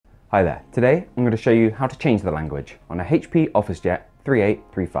Hi there, today I'm going to show you how to change the language on a HP Officejet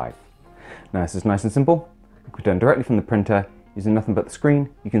 3835. Now this is nice and simple. You can turn directly from the printer using nothing but the screen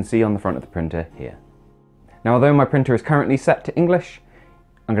you can see on the front of the printer here. Now although my printer is currently set to English,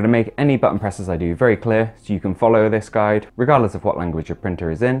 I'm going to make any button presses I do very clear so you can follow this guide regardless of what language your printer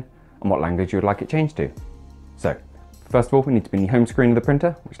is in and what language you would like it changed to. So first of all we need to be in the home screen of the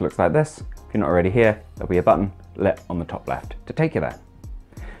printer, which looks like this. If you're not already here, there'll be a button lit on the top left to take you there.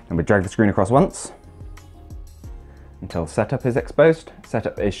 And we drag the screen across once until setup is exposed.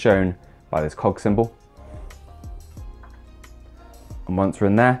 Setup is shown by this cog symbol. And once we're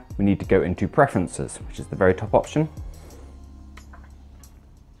in there, we need to go into preferences, which is the very top option.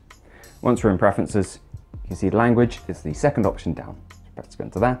 Once we're in preferences, you can see language is the second option down. Press go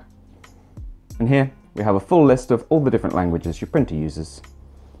into there. And here we have a full list of all the different languages your printer uses.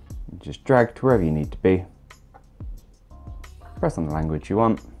 Just drag to wherever you need to be. Press on the language you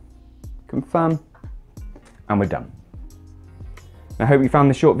want. Confirm, and we're done. I hope you found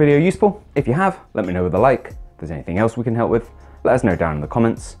this short video useful. If you have, let me know with a like. If there's anything else we can help with, let us know down in the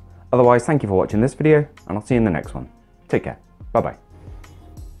comments. Otherwise, thank you for watching this video, and I'll see you in the next one. Take care. Bye bye.